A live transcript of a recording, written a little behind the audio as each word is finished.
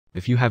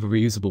If you have a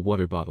reusable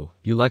water bottle,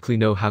 you likely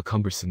know how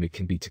cumbersome it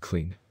can be to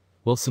clean.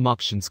 While some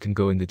options can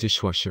go in the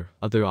dishwasher,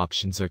 other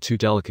options are too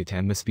delicate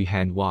and must be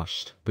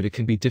hand-washed, but it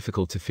can be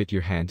difficult to fit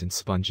your hand and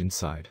sponge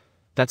inside.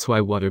 That's why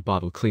water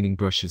bottle cleaning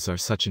brushes are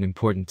such an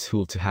important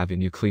tool to have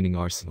in your cleaning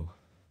arsenal.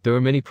 There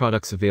are many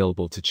products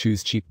available to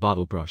choose cheap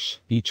bottle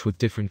brush, each with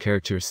different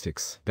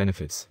characteristics,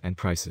 benefits, and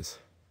prices.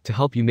 To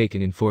help you make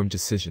an informed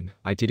decision,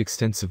 I did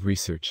extensive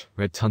research,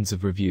 read tons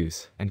of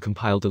reviews, and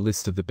compiled a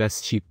list of the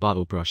best cheap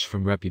bottle brush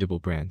from reputable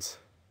brands.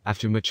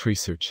 After much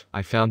research,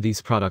 I found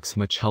these products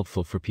much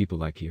helpful for people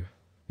like you.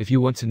 If you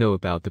want to know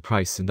about the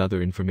price and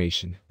other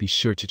information, be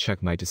sure to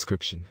check my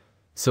description.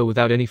 So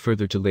without any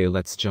further delay,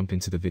 let's jump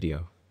into the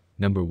video.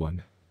 Number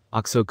 1.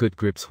 OXO Good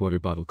Grips Water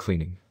Bottle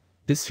Cleaning.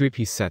 This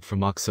 3-piece set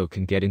from OXO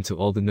can get into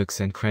all the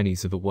nooks and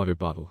crannies of a water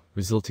bottle,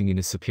 resulting in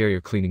a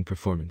superior cleaning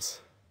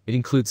performance. It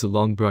includes a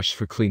long brush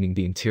for cleaning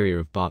the interior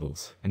of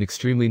bottles, an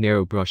extremely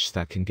narrow brush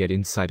that can get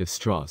inside of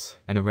straws,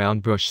 and a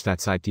round brush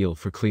that's ideal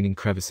for cleaning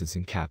crevices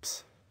in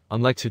caps.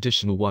 Unlike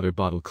traditional water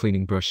bottle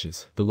cleaning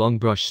brushes, the long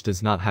brush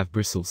does not have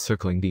bristles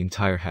circling the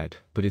entire head,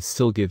 but it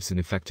still gives an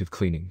effective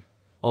cleaning.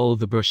 All of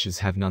the brushes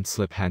have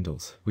non-slip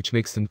handles, which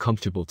makes them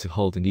comfortable to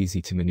hold and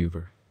easy to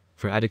maneuver.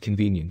 For added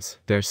convenience,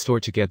 they are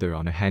stored together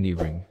on a handy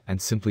ring, and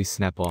simply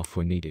snap off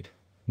when needed.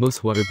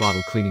 Most water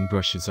bottle cleaning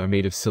brushes are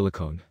made of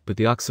silicone, but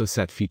the OXO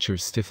set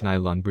features stiff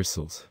nylon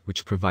bristles,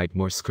 which provide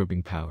more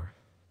scrubbing power.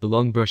 The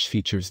long brush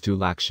features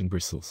dual action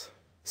bristles.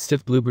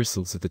 Stiff blue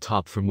bristles at the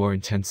top for more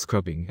intense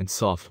scrubbing and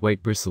soft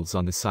white bristles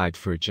on the side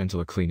for a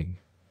gentler cleaning.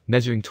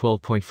 Measuring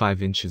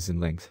 12.5 inches in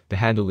length, the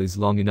handle is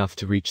long enough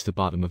to reach the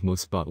bottom of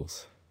most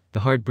bottles.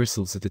 The hard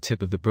bristles at the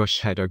tip of the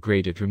brush head are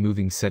great at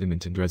removing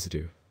sediment and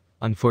residue.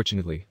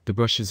 Unfortunately, the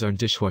brushes aren't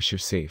dishwasher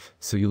safe,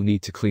 so you'll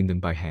need to clean them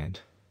by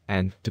hand.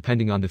 And,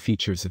 depending on the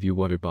features of your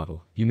water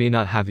bottle, you may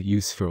not have a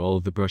use for all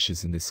of the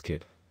brushes in this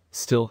kit.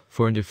 Still,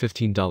 for under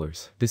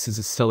 $15, this is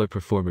a stellar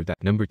performer.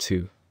 Number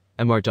 2.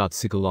 Mr.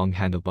 Siga Long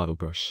Handle Bottle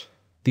Brush.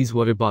 These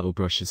water bottle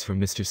brushes from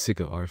Mr.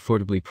 Siga are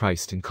affordably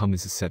priced and come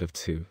as a set of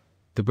 2.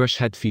 The brush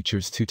head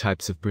features 2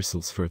 types of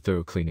bristles for a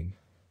thorough cleaning.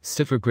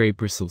 Stiffer gray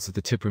bristles at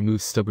the tip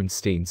remove stubborn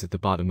stains at the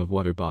bottom of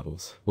water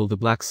bottles, while the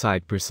black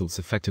side bristles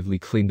effectively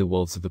clean the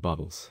walls of the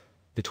bottles.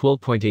 The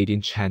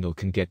 12.8-inch handle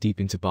can get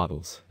deep into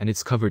bottles, and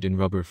it's covered in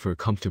rubber for a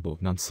comfortable,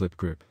 non-slip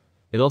grip.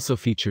 It also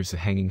features a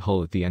hanging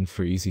hole at the end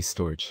for easy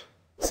storage.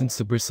 Since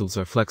the bristles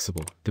are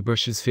flexible, the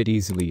brushes fit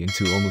easily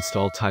into almost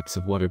all types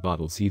of water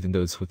bottles, even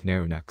those with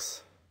narrow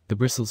necks. The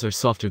bristles are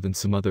softer than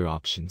some other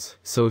options,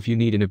 so if you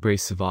need an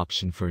abrasive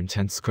option for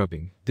intense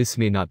scrubbing, this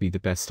may not be the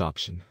best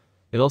option.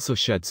 It also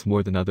sheds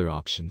more than other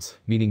options,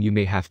 meaning you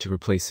may have to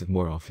replace it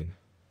more often.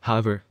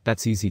 However,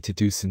 that's easy to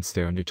do since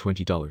they're under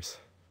 $20.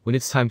 When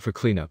it's time for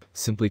cleanup,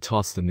 simply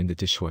toss them in the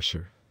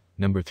dishwasher.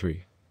 Number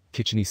 3.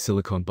 KitchenAid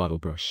Silicone Bottle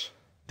Brush.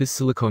 This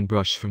silicone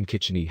brush from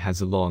KitchenAid has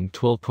a long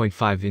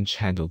 12.5-inch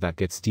handle that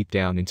gets deep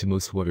down into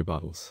most water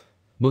bottles.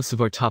 Most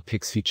of our top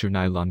picks feature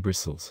nylon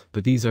bristles,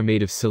 but these are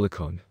made of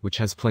silicone, which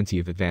has plenty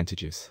of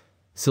advantages.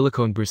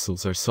 Silicone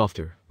bristles are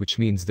softer, which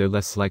means they're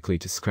less likely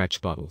to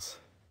scratch bottles.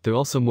 They're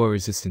also more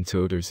resistant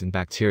to odors and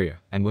bacteria,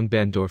 and won't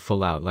bend or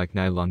fall out like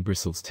nylon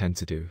bristles tend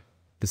to do.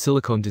 The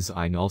silicone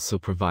design also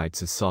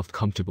provides a soft,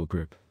 comfortable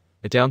grip.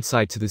 A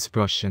downside to this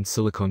brush and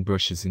silicone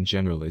brushes in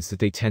general is that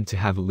they tend to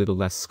have a little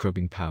less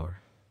scrubbing power.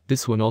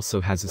 This one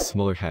also has a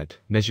smaller head,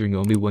 measuring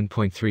only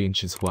 1.3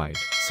 inches wide,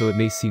 so it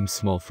may seem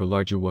small for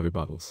larger water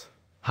bottles.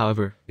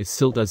 However, it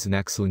still does an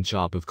excellent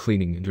job of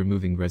cleaning and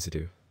removing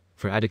residue.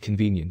 For added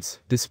convenience,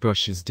 this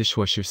brush is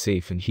dishwasher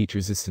safe and heat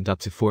resistant up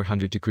to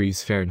 400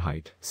 degrees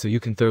Fahrenheit, so you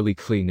can thoroughly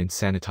clean and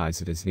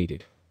sanitize it as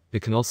needed.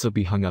 It can also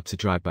be hung up to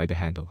dry by the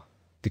handle.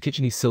 The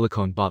KitchenAid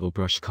silicone bottle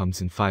brush comes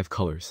in 5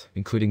 colors,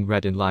 including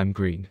red and lime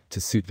green,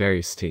 to suit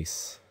various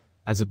tastes.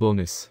 As a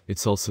bonus,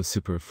 it's also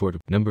super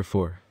affordable. Number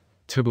 4.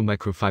 Turbo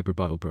Microfiber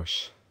Bottle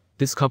Brush.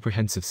 This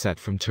comprehensive set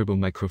from Turbo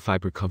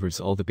Microfiber covers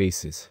all the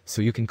bases,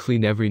 so you can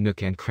clean every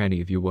nook and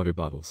cranny of your water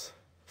bottles.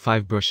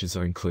 5 brushes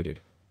are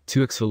included.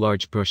 2 extra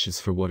large brushes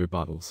for water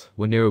bottles,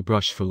 1 narrow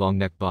brush for long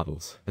neck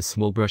bottles, a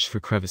small brush for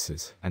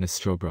crevices, and a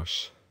straw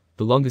brush.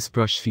 The longest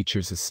brush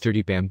features a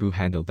sturdy bamboo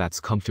handle that's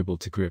comfortable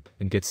to grip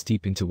and gets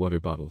deep into water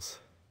bottles.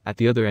 At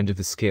the other end of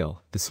the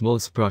scale, the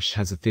smallest brush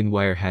has a thin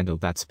wire handle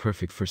that's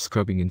perfect for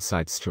scrubbing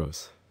inside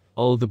straws.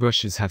 All of the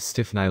brushes have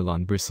stiff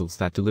nylon bristles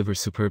that deliver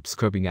superb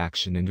scrubbing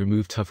action and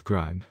remove tough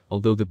grime,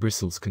 although the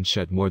bristles can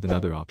shed more than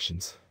other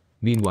options.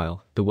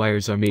 Meanwhile, the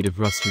wires are made of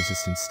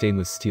rust-resistant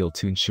stainless steel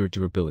to ensure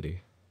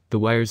durability. The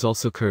wires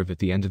also curve at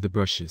the end of the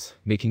brushes,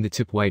 making the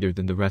tip wider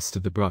than the rest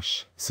of the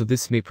brush, so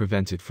this may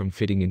prevent it from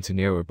fitting into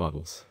narrower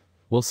bottles.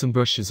 While some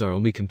brushes are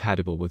only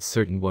compatible with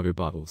certain water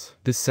bottles,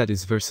 this set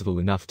is versatile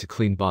enough to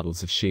clean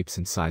bottles of shapes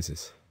and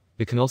sizes.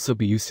 It can also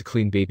be used to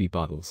clean baby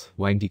bottles,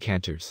 wine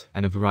decanters,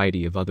 and a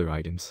variety of other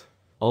items.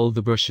 All of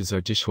the brushes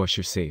are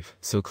dishwasher safe,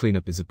 so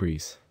cleanup is a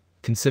breeze.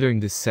 Considering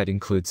this set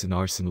includes an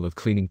arsenal of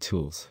cleaning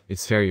tools,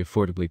 it's very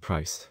affordably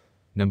priced.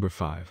 Number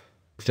 5.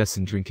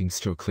 Abest Drinking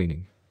Straw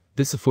Cleaning.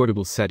 This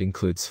affordable set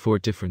includes 4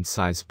 different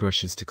size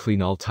brushes to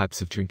clean all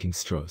types of drinking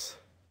straws.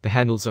 The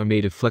handles are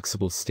made of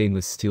flexible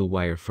stainless steel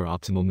wire for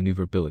optimal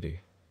maneuverability.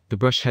 The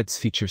brush heads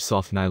feature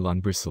soft nylon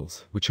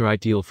bristles, which are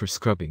ideal for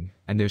scrubbing,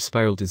 and their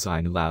spiral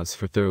design allows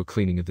for thorough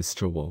cleaning of the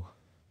straw wool.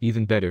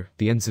 Even better,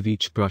 the ends of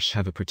each brush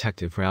have a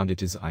protective rounded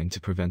design to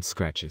prevent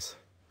scratches.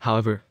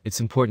 However, it's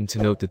important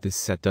to note that this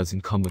set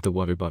doesn't come with a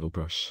water bottle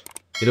brush.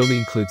 It only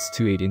includes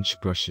two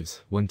 8-inch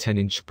brushes, one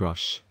 10-inch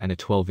brush, and a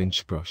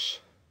 12-inch brush.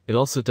 It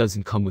also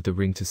doesn't come with a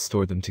ring to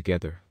store them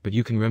together, but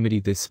you can remedy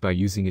this by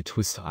using a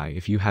twist eye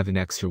if you have an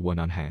extra one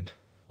on hand.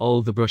 All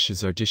of the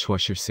brushes are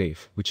dishwasher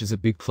safe, which is a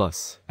big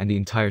plus, and the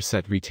entire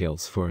set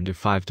retails for under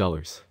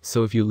 $5.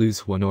 So if you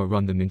lose one or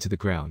run them into the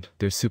ground,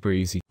 they're super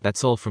easy.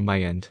 That's all from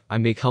my end. I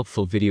make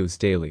helpful videos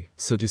daily,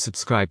 so do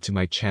subscribe to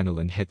my channel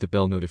and hit the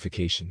bell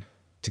notification.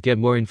 To get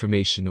more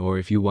information or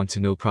if you want to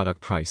know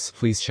product price,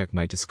 please check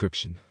my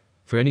description.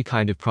 For any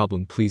kind of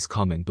problem, please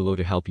comment below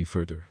to help you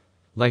further.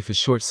 Life is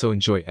short, so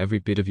enjoy every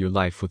bit of your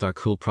life with our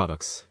cool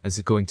products, as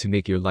it's going to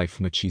make your life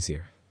much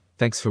easier.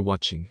 Thanks for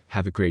watching,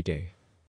 have a great day.